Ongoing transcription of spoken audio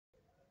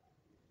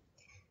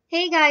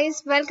Hey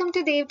guys, welcome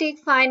to DevTech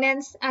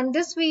Finance, and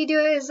this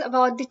video is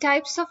about the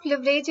types of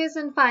leverages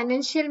in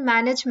financial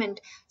management.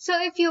 So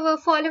if you were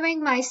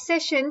following my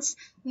sessions,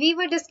 we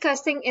were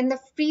discussing in the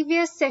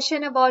previous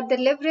session about the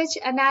leverage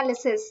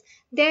analysis.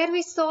 There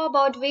we saw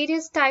about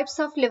various types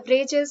of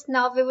leverages.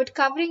 Now we would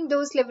covering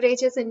those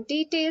leverages in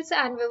details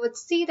and we would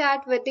see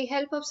that with the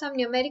help of some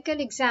numerical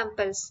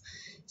examples.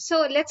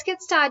 So let's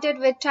get started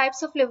with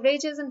types of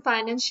leverages in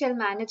financial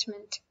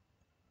management.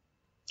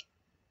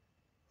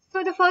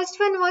 So the first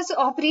one was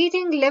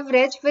operating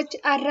leverage, which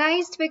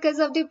arises because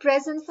of the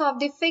presence of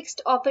the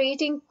fixed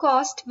operating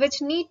cost which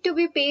need to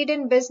be paid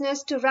in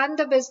business to run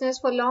the business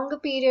for longer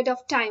period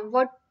of time.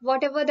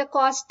 Whatever the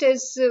cost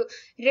is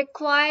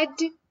required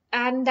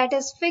and that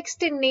is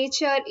fixed in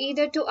nature,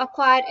 either to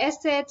acquire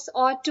assets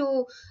or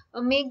to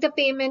make the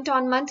payment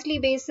on monthly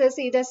basis,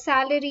 either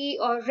salary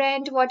or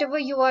rent, whatever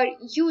you are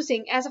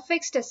using as a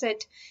fixed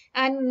asset,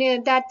 and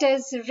that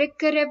is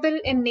recurable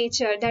in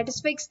nature, that is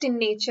fixed in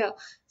nature.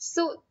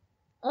 So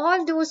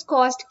all those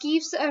costs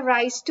gives a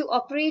rise to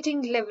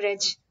operating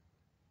leverage.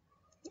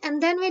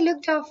 And then we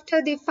looked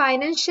after the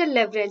financial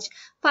leverage.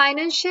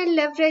 Financial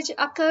leverage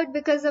occurred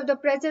because of the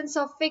presence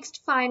of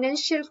fixed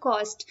financial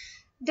cost.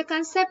 The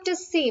concept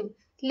is same.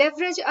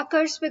 Leverage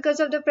occurs because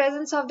of the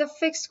presence of the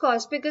fixed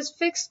cost, because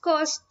fixed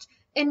cost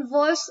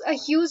involves a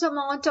huge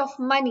amount of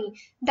money.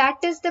 That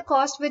is the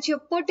cost which you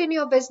put in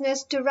your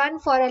business to run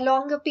for a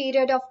longer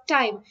period of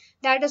time.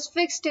 That is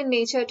fixed in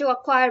nature, to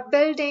acquire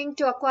building,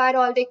 to acquire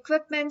all the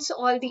equipments,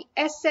 all the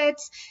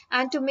assets,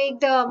 and to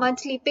make the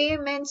monthly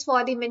payments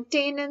for the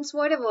maintenance,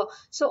 whatever.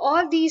 So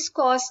all these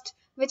costs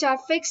which are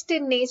fixed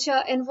in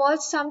nature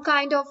involve some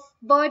kind of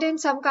burden,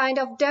 some kind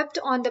of debt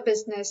on the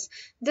business.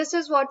 This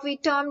is what we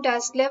termed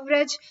as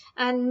leverage,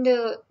 and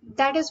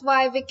that is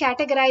why we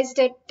categorized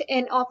it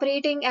in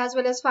operating as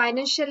well as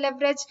financial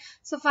leverage.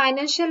 So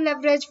financial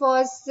leverage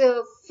was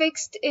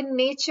fixed in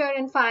nature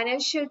in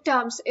financial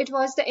terms. It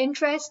was the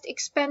interest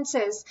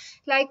expenses,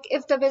 like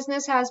if the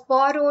business has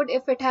borrowed,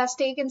 if it has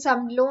taken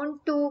some loan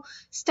to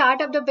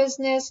start up the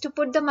business, to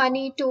put the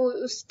money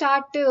to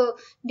start the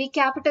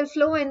capital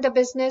flow in the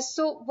business.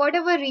 So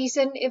whatever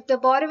reason, if the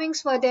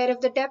borrowings were there,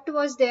 if the debt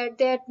was there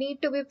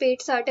need to be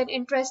paid certain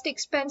interest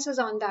expenses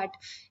on that.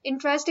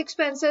 Interest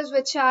expenses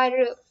which are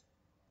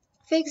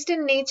fixed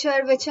in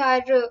nature, which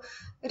are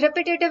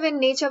repetitive in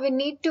nature, we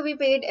need to be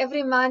paid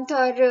every month,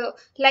 or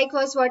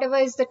likewise whatever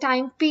is the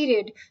time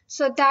period.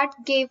 So that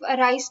gave a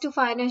rise to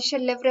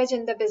financial leverage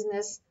in the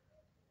business.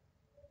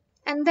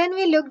 And then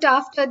we looked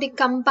after the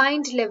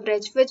combined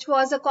leverage, which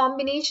was a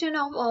combination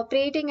of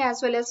operating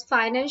as well as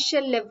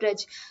financial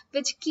leverage,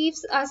 which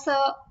gives us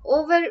an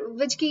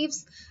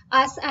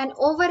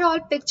overall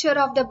picture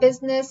of the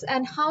business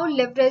and how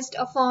leveraged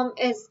a firm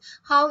is,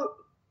 how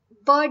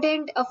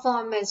burdened a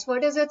firm is,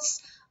 what is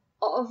its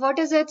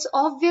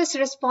obvious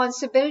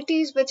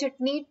responsibilities which it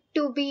need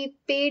to be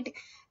paid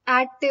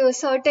at a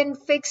certain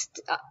fixed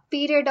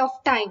period of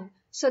time.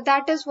 So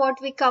that is what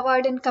we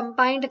covered in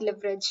combined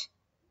leverage.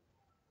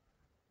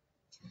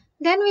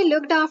 Then we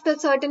looked after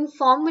certain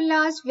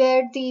formulas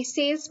where the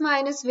sales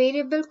minus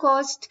variable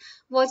cost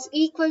was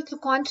equal to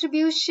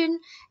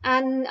contribution,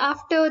 and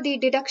after the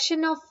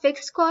deduction of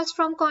fixed cost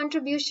from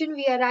contribution,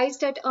 we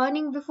arrived at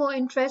earning before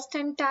interest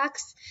and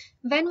tax.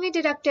 When we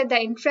deducted the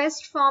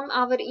interest from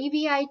our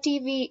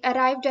EBIT, we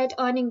arrived at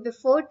earning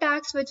before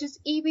tax, which is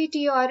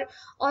EBT, or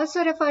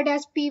also referred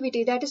as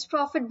PBT, that is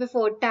profit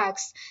before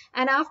tax.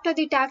 And after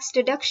the tax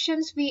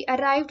deductions, we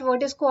arrived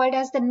what is called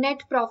as the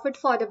net profit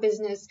for the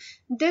business.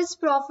 This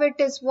profit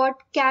is what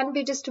can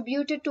be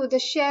distributed to the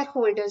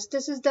shareholders.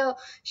 This is the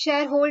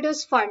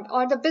shareholders fund,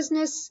 or the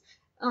business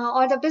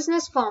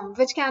firm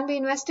which can be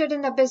invested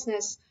in the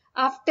business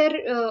after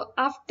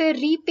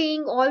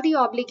repaying all the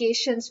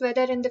obligations,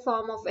 whether in the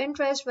form of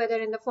interest, whether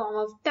in the form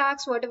of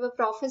tax, whatever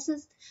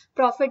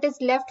profit is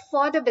left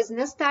for the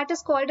business, that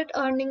is called it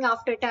earning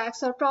after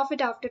tax, or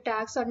profit after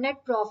tax, or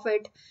net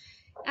profit.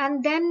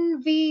 And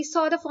then we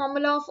saw the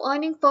formula of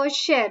earning per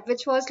share,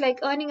 which was like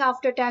earning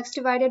after tax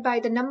divided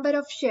by the number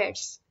of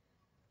shares.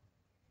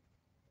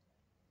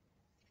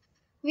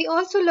 We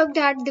also looked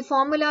at the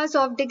formulas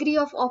of degree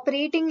of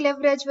operating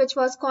leverage, which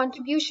was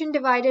contribution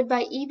divided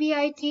by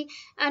EBIT.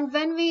 And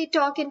when we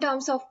talk in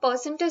terms of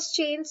percentage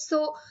change,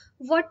 so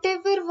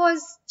whatever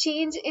was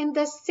change in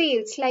the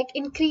sales, like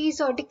increase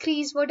or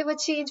decrease, whatever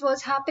change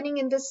was happening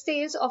in the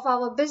sales of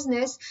our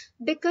business,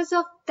 because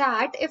of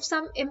that, if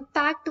some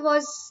impact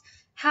was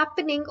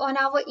happening on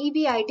our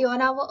EBIT,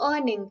 on our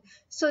earning,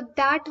 so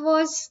that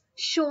was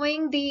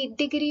showing the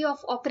degree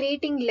of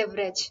operating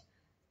leverage.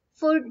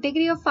 For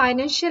degree of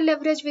financial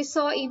leverage, we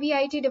saw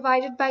EBIT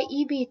divided by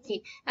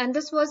EBT, and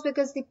this was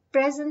because the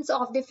presence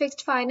of the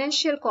fixed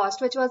financial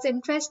cost, which was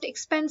interest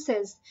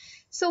expenses.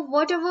 So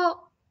whatever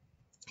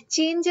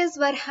changes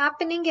were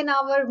happening in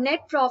our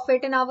net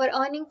profit and our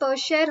earning per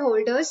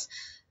shareholders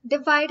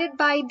divided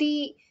by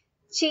the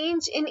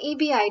change in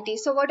EBIT.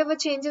 So whatever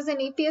changes in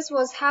EPS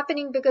was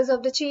happening because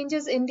of the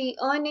changes in the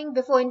earning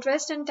before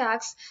interest and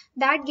tax,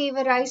 that gave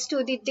a rise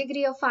to the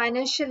degree of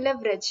financial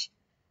leverage.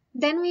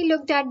 Then we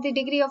looked at the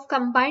degree of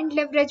combined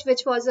leverage,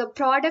 which was a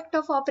product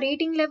of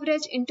operating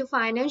leverage into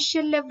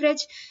financial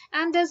leverage.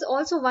 And there's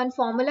also one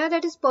formula,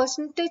 that is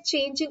percentage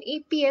change in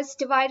EPS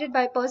divided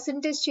by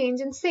percentage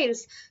change in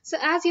sales. So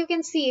as you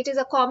can see, it is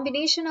a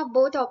combination of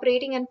both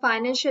operating and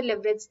financial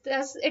leverage.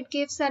 Thus, it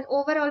gives an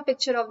overall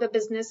picture of the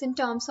business in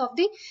terms of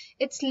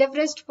its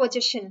leveraged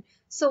position.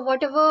 So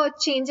whatever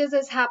changes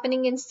is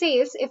happening in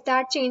sales, if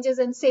that changes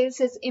in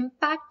sales is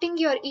impacting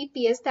your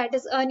EPS, that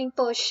is earning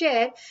per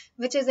share,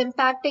 which is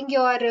impacting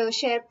your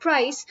share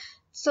price,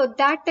 so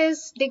that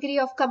is degree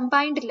of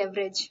combined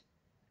leverage.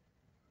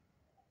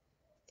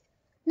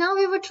 Now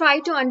we will try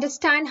to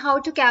understand how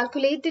to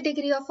calculate the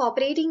degree of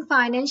operating,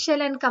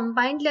 financial and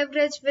combined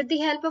leverage with the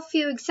help of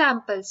few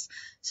examples.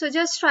 So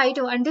just try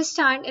to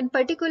understand. In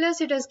particulars,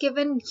 it is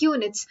given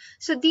units.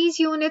 So these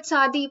units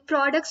are the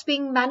products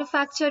being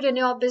manufactured in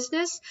your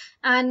business,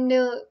 and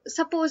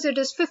suppose it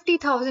is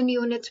 50,000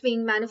 units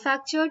being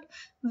manufactured,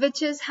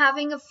 which is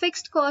having a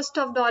fixed cost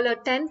of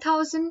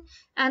 $10,000,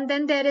 and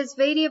then there is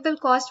variable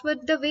cost.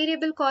 With the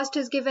variable cost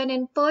is given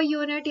in per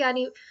unit,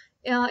 yani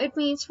it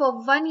means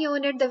for 1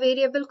 unit the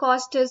variable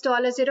cost is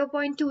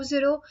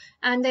 $0.20,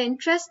 and the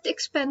interest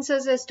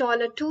expenses is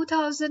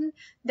 $2,000.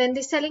 Then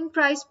the selling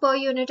price per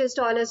unit is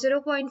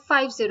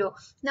 $0.50.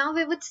 Now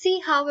we would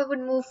see how we would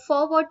move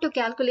forward to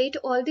calculate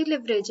all the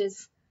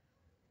leverages.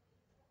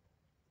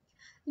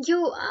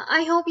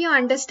 I hope you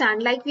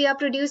understand, like we are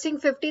producing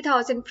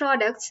 50,000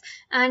 products,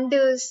 and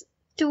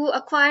to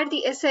acquire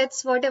the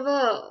assets,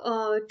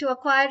 to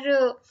acquire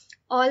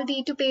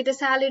to pay the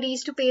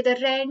salaries, to pay the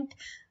rent,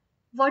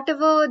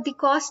 whatever the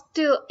cost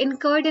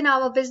incurred in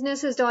our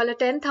business is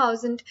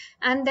 $10,000,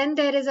 and then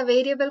there is a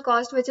variable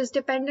cost which is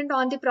dependent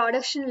on the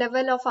production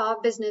level of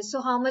our business. So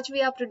how much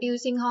we are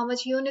producing, how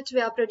much units we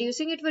are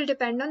producing, it will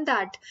depend on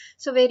that.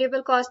 So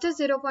variable cost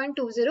is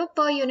 0.20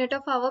 per unit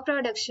of our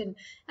production,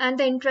 and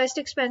the interest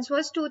expense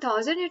was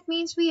 2,000. It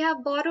means we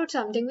have borrowed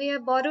something, we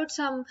have borrowed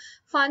some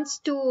funds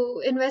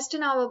to invest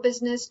in our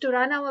business, to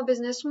run our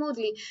business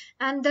smoothly,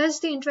 and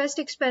thus the interest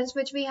expense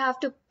which we have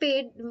to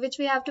pay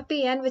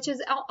and which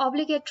is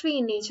obligatory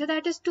in nature,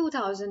 that is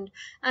 2,000.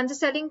 And the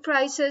selling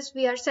prices,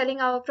 we are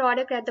selling our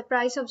product at the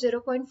price of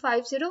 0.50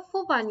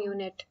 for 1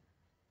 unit.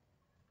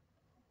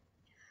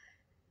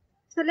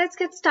 So let's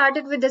get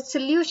started with the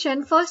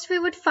solution. First we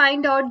would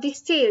find out the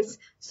sales.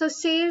 So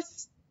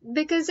sales,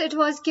 because it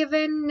was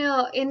given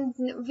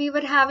we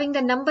were having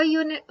the number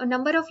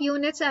of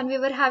units, and we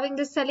were having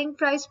the selling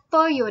price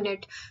per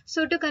unit.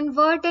 So to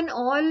convert in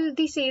all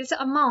the sales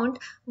amount,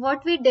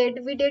 what we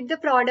did the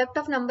product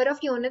of number of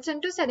units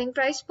into selling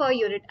price per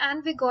unit,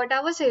 and we got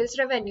our sales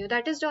revenue,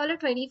 that is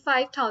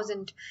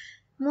 $25,000.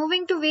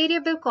 Moving to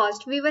variable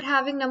cost, we were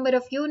having number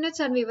of units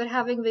and we were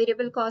having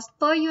variable cost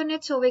per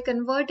unit, so we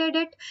converted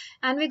it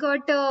and we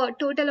got a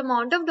total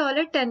amount of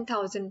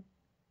 $10,000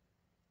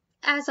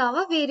 as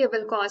our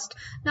variable cost.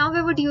 Now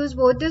we would use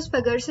both these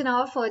figures in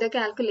our further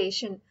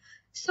calculation.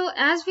 So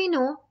as we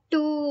know,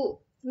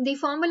 the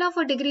formula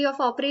for degree of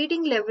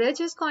operating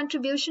leverage is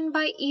contribution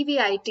by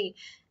EBIT,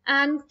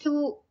 and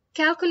to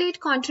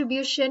calculate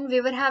contribution, we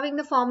were having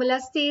the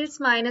formula sales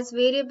minus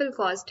variable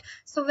cost.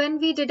 So when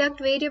we deduct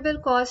variable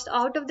cost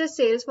out of the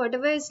sales,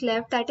 whatever is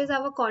left, that is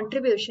our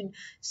contribution.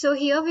 So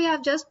here we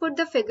have just put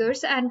the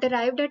figures and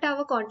derived at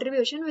our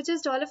contribution, which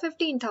is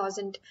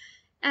 $15,000.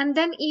 And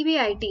then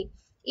EBIT.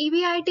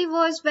 EBIT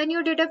was when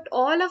you deduct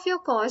all of your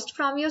cost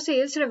from your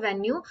sales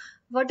revenue,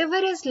 whatever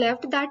is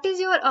left, that is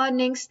your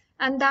earnings,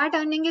 and that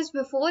earning is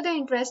before the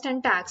interest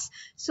and tax.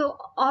 So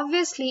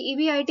obviously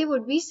EBIT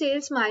would be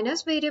sales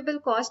minus variable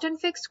cost and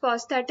fixed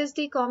cost, that is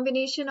the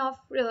combination of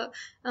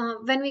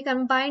when we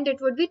combined it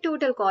would be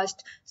total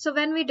cost. So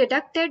when we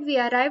deducted, we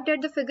arrived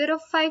at the figure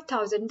of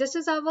 5,000. This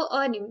is our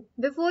earning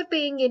before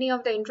paying any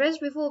of the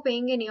interest, before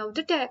paying any of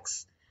the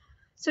tax.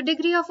 So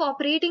degree of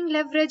operating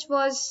leverage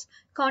was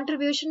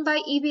contribution by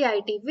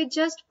EBIT. We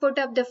just put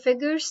up the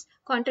figures.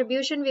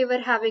 Contribution we were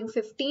having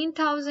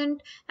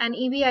 15,000 and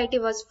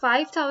EBIT was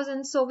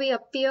 5,000. So we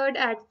appeared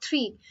at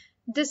 3.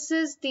 This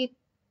is the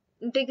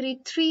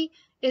degree 3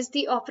 is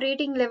the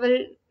operating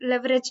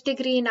leverage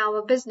degree in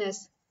our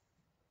business.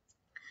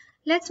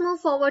 Let's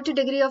move forward to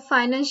degree of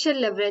financial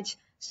leverage.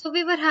 So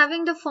we were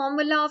having the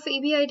formula of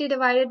EBIT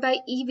divided by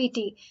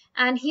EBT,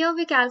 and here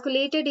we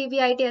calculated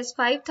EBIT as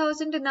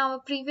 5,000 in our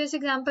previous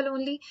example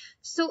only.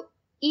 So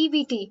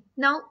EBT.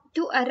 Now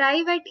to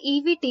arrive at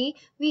EBT,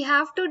 we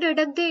have to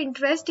deduct the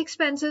interest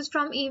expenses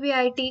from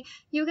EBIT.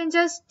 You can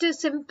just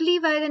simply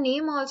by the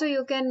name also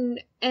you can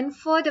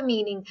infer the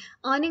meaning.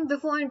 Earning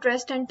before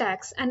interest and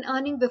tax, and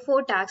earning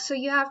before tax. So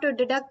you have to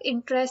deduct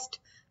interest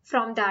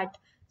from that.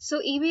 So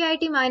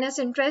EBIT minus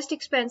interest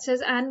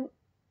expenses, and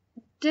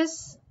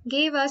this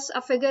gave us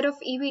a figure of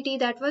EBT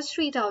that was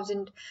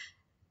 3,000.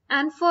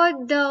 And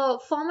for the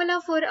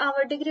formula for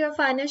our degree of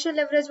financial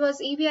leverage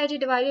was EBIT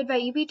divided by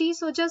EBT.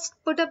 So just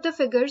put up the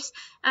figures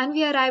and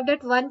we arrived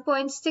at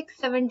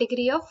 1.67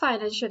 degree of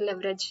financial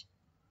leverage.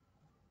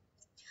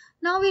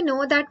 Now we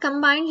know that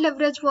combined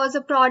leverage was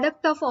a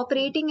product of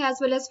operating as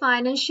well as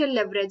financial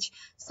leverage.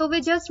 So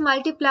we just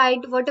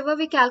multiplied whatever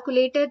we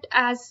calculated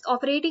as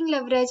operating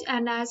leverage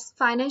and as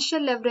financial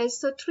leverage.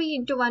 So 3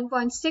 into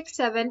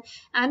 1.67,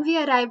 and we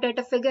arrived at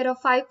a figure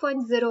of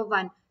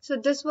 5.01. So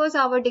this was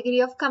our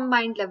degree of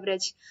combined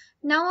leverage.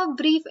 Now a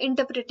brief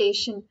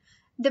interpretation.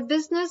 The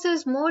business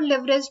is more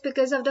leveraged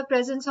because of the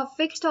presence of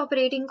fixed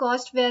operating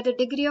cost, where the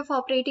degree of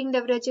operating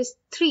leverage is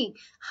 3,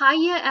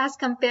 higher as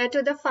compared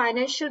to the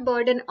financial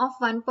burden of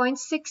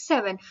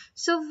 1.67.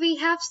 So we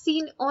have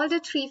seen all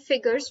the three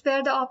figures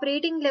where the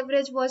operating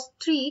leverage was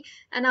 3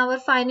 and our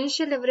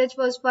financial leverage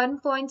was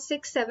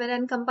 1.67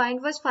 and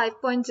combined was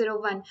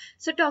 5.01.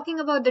 So talking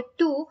about the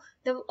two,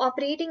 the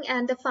operating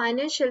and the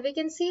financial, we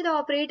can see the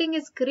operating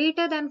is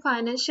greater than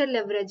financial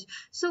leverage.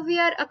 So we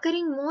are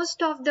occurring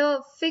most of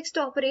the fixed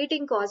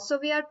operating costs. So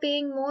we are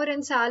paying more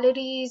in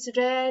salaries,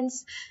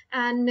 rents,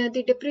 and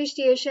the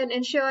depreciation,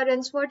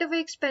 insurance, whatever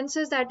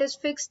expenses that is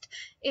fixed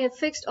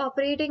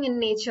operating in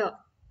nature.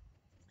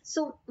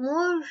 So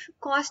more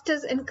cost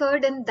is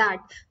incurred in that.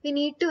 We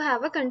need to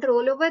have a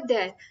control over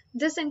there.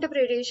 This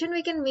interpretation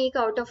we can make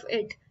out of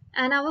it.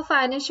 And our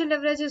financial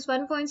leverage is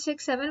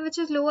 1.67, which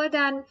is lower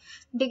than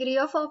degree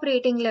of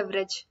operating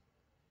leverage.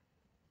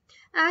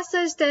 As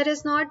such, there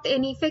is not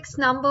any fixed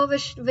number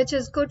which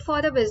is good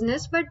for the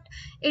business, but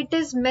it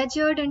is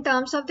measured in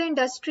terms of the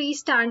industry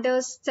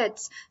standards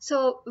sets.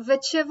 So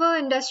whichever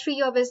industry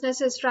your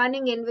business is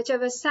running in,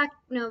 whichever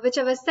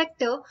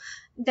sector,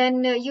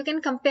 then you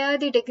can compare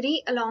the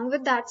degree along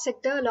with that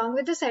sector, along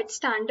with the set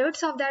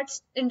standards of that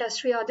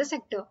industry or the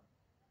sector.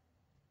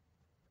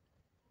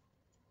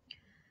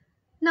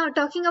 Now,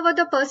 talking about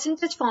the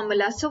percentage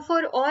formula. So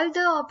for all the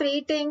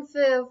operating,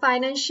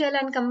 financial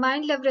and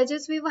combined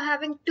leverages, we were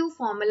having two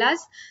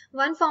formulas.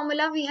 One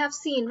formula we have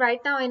seen right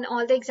now in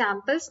all the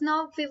examples.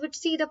 Now we would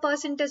see the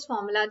percentage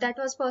formula, that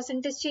was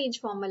percentage change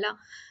formula.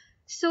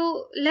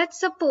 So let's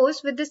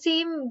suppose with the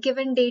same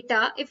given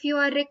data, if you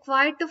are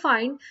required to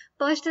find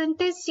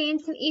percentage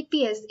change in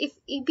EPS, if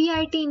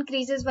EBIT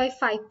increases by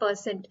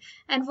 5%,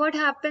 and what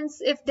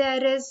happens if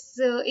there is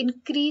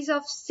increase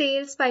of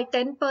sales by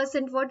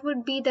 10%, what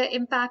would be the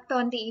impact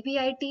on the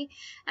EBIT,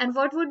 and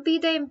what would be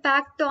the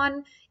impact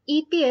on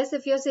EPS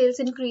if your sales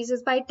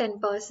increases by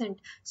 10%.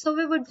 So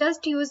we would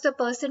just use the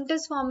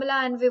percentage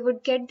formula and we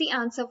would get the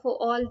answer for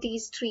all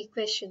these three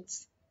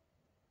questions.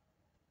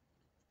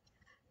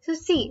 So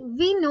see,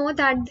 we know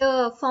that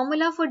the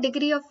formula for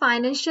degree of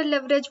financial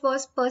leverage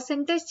was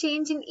percentage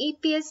change in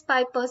EPS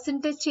by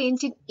percentage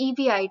change in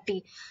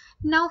EBIT.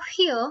 Now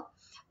here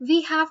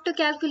we have to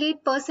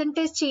calculate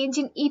percentage change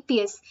in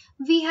EPS.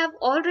 We have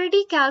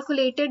already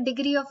calculated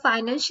degree of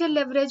financial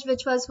leverage,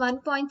 which was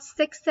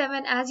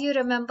 1.67, as you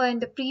remember in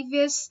the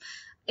previous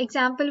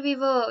example we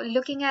were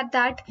looking at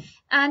that,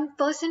 and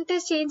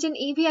percentage change in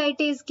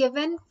EBIT is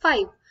given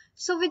 5.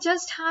 So we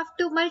just have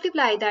to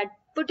multiply that,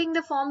 putting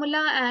the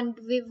formula, and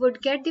we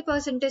would get the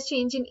percentage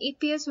change in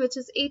EPS, which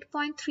is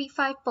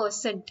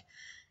 8.35%.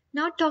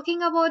 Now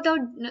talking about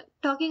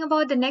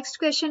the next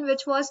question,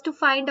 which was to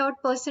find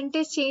out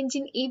percentage change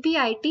in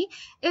EBIT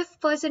if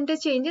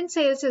percentage change in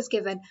sales is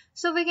given.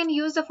 So we can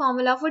use the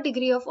formula for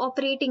degree of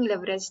operating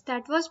leverage.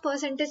 That was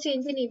percentage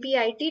change in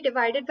EBIT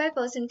divided by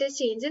percentage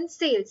change in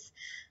sales.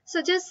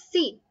 So just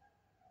see,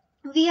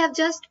 we have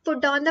just put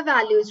down the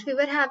values. We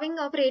were having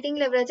operating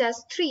leverage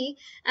as 3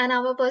 and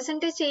our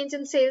percentage change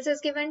in sales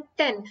is given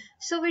 10.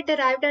 So we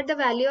derived at the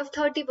value of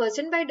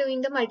 30% by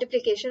doing the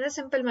multiplication, a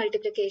simple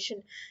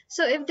multiplication.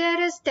 So if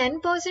there is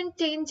 10%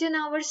 change in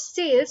our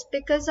sales,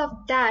 because of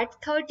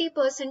that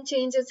 30%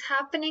 change is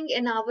happening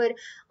in our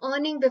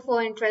earning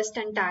before interest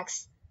and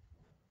tax.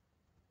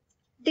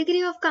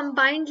 Degree of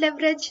combined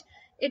leverage,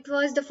 it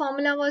was the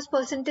formula was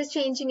percentage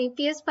change in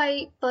EPS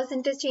by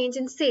percentage change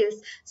in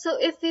sales. So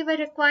if we were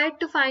required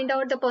to find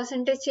out the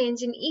percentage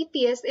change in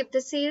EPS, if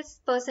the sales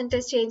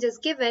percentage change is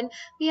given,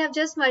 we have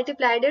just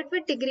multiplied it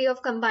with degree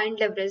of combined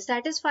leverage,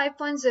 that is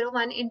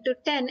 5.01 into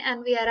 10,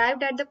 and we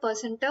arrived at the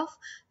percent of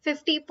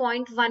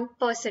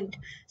 50.1%.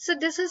 So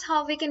this is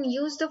how we can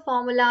use the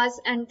formulas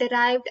and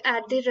derived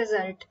at the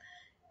result.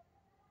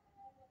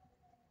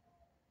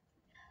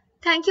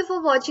 Thank you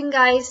for watching,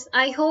 guys.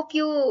 I hope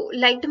you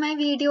liked my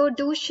video.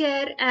 Do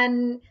share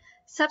and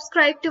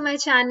subscribe to my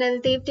channel,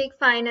 DevTech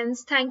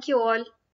Finance. Thank you all.